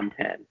the bottom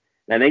 10.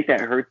 And I think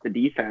that hurts the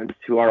defense,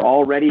 who are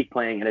already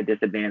playing at a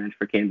disadvantage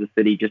for Kansas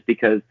City, just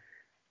because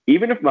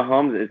even if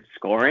Mahomes is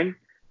scoring,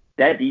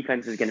 that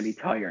defense is going to be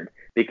tired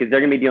because they're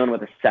going to be dealing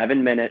with a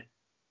 7-minute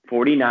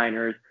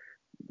 49ers,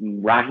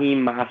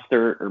 Raheem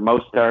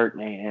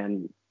Mostert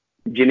and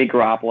Jimmy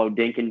Garoppolo,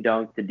 dink and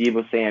dunk to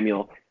Deebo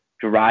Samuel,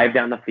 drive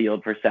down the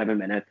field for 7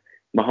 minutes.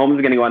 Mahomes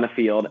is going to go on the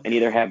field and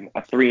either have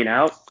a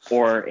 3-and-out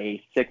or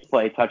a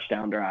 6-play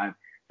touchdown drive.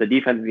 The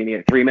defense is going to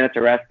get 3 minutes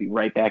of rest, be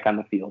right back on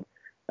the field.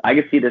 I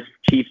could see this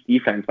Chiefs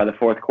defense by the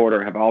fourth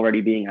quarter have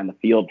already being on the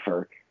field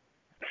for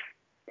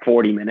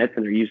 40 minutes,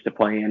 and they're used to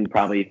playing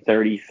probably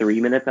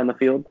 33 minutes on the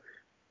field.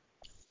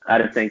 I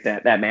just think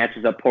that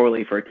matches up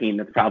poorly for a team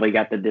that's probably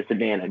got the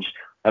disadvantage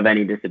of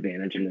any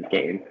disadvantage in this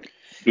game,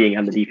 being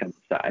on the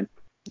defensive side.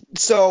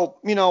 So,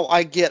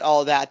 I get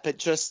all that, but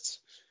just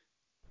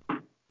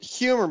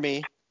humor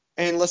me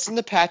and listen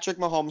to Patrick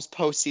Mahomes'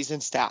 postseason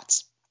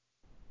stats.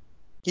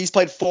 He's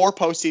played 4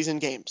 postseason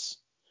games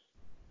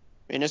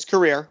in his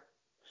career.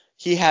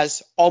 He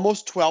has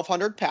almost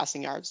 1,200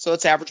 passing yards, so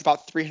it's average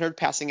about 300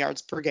 passing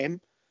yards per game.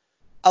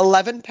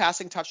 11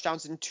 passing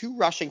touchdowns and 2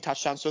 rushing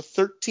touchdowns, so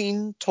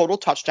 13 total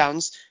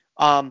touchdowns.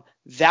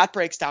 That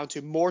breaks down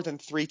to more than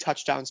 3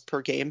 touchdowns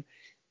per game.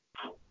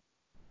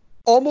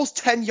 Almost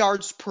 10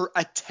 yards per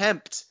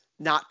attempt,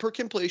 not per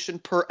completion,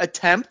 per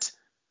attempt.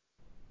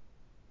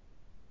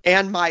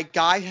 And my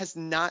guy has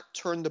not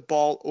turned the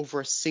ball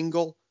over a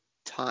single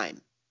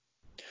time.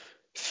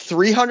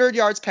 300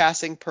 yards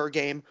passing per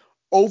game,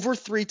 over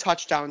 3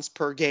 touchdowns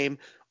per game,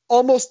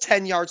 almost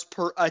 10 yards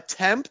per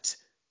attempt,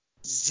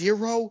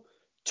 0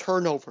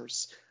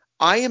 turnovers.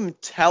 I am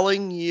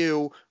telling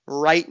you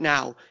right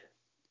now,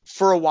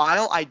 for a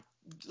while,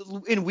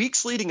 in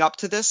weeks leading up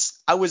to this,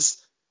 I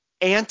was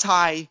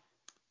anti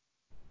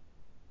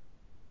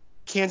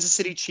Kansas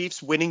City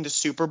Chiefs winning the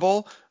Super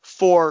Bowl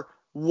for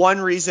one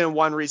reason and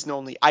one reason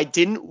only. I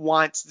didn't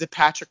want the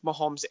Patrick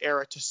Mahomes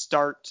era to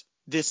start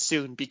this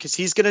soon because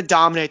he's going to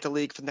dominate the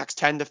league for the next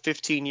 10 to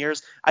 15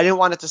 years. I didn't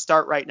want it to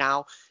start right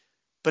now,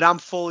 but I'm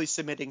fully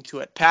submitting to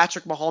it.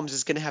 Patrick Mahomes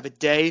is going to have a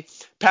day.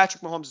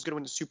 Patrick Mahomes is going to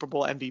win the Super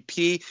Bowl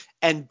MVP.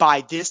 And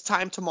by this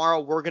time tomorrow,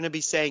 we're going to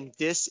be saying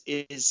this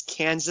is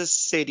Kansas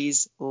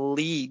City's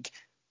league.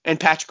 And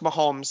Patrick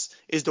Mahomes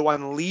is the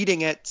one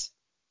leading it.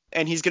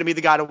 And he's going to be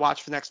the guy to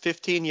watch for the next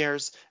 15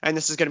 years. And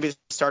this is going to be the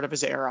start of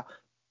his era.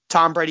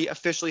 Tom Brady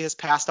officially has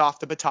passed off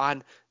the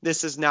baton.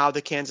 This is now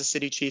the Kansas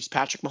City Chiefs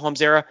Patrick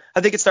Mahomes era.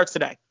 I think it starts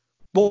today.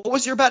 What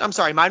was your bet? I'm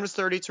sorry. Mine was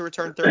 30 to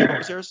return 30. What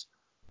was yours?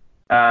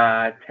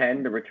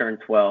 10 to return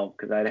 12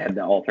 because I had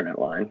the alternate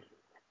line.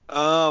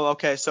 Oh,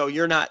 okay. So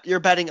you're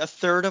betting a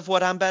third of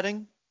what I'm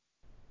betting?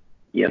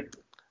 Yep.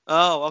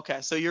 Oh,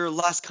 okay. So you're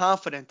less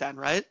confident then,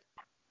 right?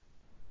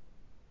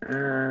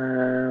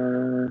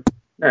 No.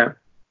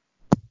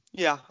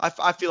 Yeah,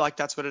 I feel like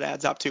that's what it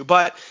adds up to.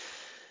 But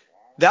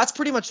that's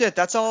pretty much it.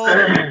 That's all.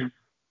 You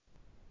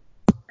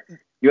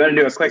want to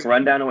do a quick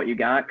rundown of what you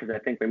got? Because I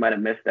think we might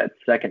have missed that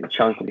second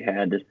chunk we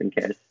had just in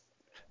case.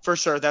 For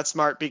sure. That's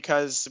smart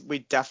because we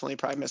definitely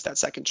probably missed that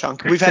second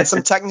chunk. We've had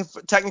some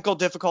technical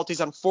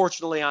difficulties,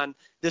 unfortunately, on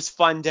this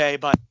fun day.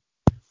 But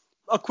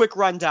a quick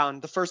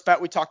rundown. The first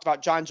bet we talked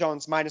about, John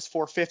Jones, minus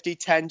 450,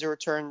 10 to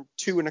return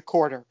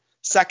 2.25.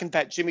 Second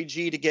bet, Jimmy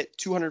G to get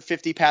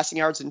 250 passing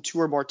yards and 2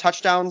 or more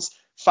touchdowns,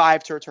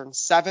 5 to return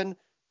 7.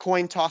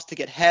 Coin toss to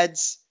get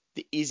heads,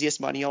 the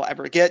easiest money you'll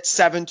ever get,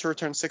 7 to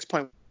return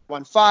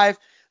 6.15.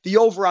 The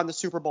over on the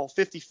Super Bowl,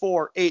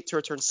 54, 8 to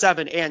return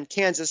 7. And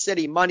Kansas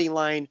City money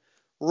line,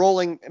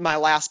 rolling my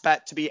last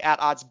bet to be at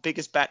odds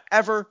biggest bet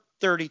ever,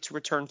 30 to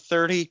return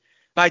 30.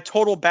 My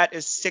total bet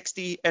is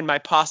 60, and my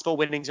possible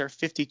winnings are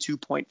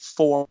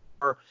 52.4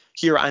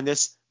 here on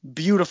this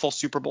beautiful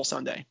Super Bowl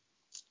Sunday.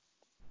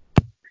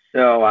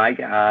 So I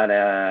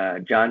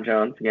got John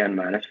Jones, again,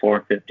 minus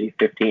 450,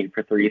 15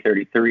 for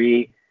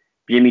 333.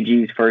 Jimmy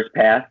G's first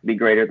pass to be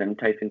greater than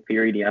Tyson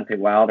Fury, Deontay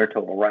Wilder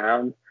total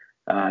rounds,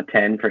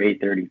 10 for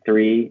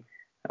 833.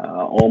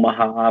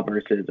 Omaha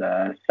versus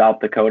South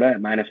Dakota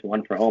at minus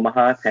 1 for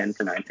Omaha, 10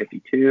 for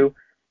 952.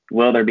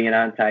 Will there be an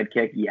onside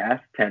kick? Yes,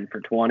 10 for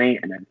 20.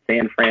 And then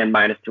San Fran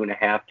minus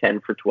 2.5,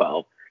 10 for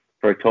 12,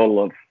 for a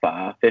total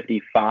of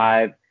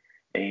 55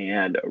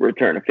 and a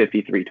return of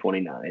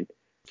 53.29.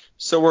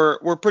 So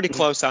we're pretty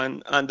close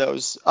on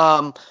those.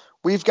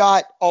 We've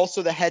got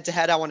also the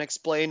head-to-head I want to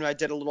explain. I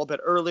did a little bit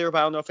earlier, but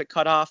I don't know if it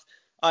cut off.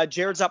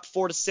 Jared's up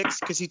 4-6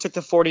 because he took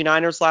the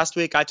 49ers last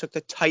week. I took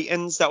the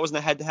Titans. That wasn't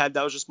a head-to-head.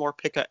 That was just more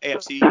pick a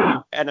AFC,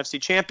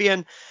 NFC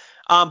champion.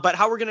 But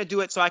how we're going to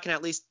do it so I can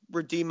at least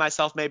redeem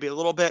myself maybe a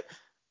little bit.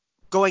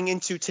 Going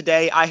into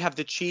today, I have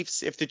the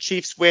Chiefs. If the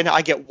Chiefs win,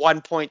 I get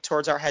 1 point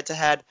towards our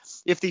head-to-head.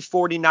 If the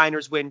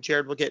 49ers win,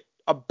 Jared will get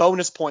a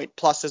bonus point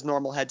plus his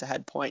normal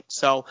head-to-head point.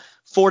 So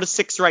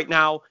 4-6 right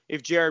now.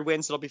 If Jared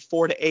wins, it'll be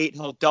 4-8.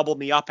 He'll double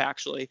me up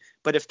actually.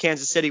 But if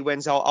Kansas City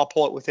wins, I'll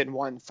pull it within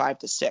one,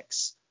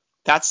 5-6.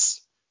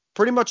 That's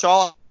pretty much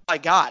all I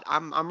got.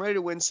 I'm ready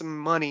to win some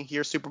money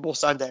here Super Bowl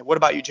Sunday. What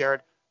about you,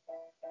 Jared?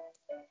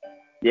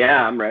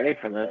 Yeah, I'm ready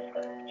for this.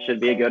 Should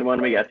be a good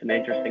one. We got some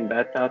interesting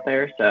bets out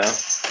there, so.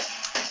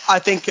 I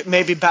think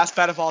maybe best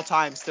bet of all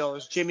time still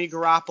is Jimmy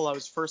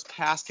Garoppolo's first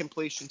pass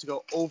completion to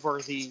go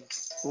over the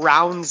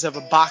rounds of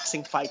a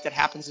boxing fight that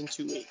happens in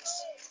 2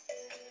 weeks.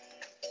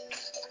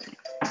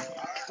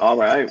 All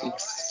right.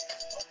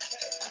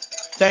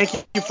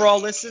 Thank you for all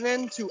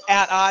listening to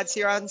At Odds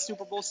here on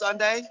Super Bowl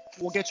Sunday.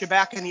 We'll get you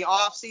back in the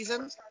off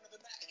season.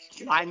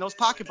 Line those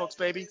pocketbooks,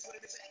 baby.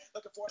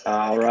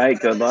 All right.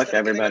 Good luck,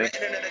 everybody.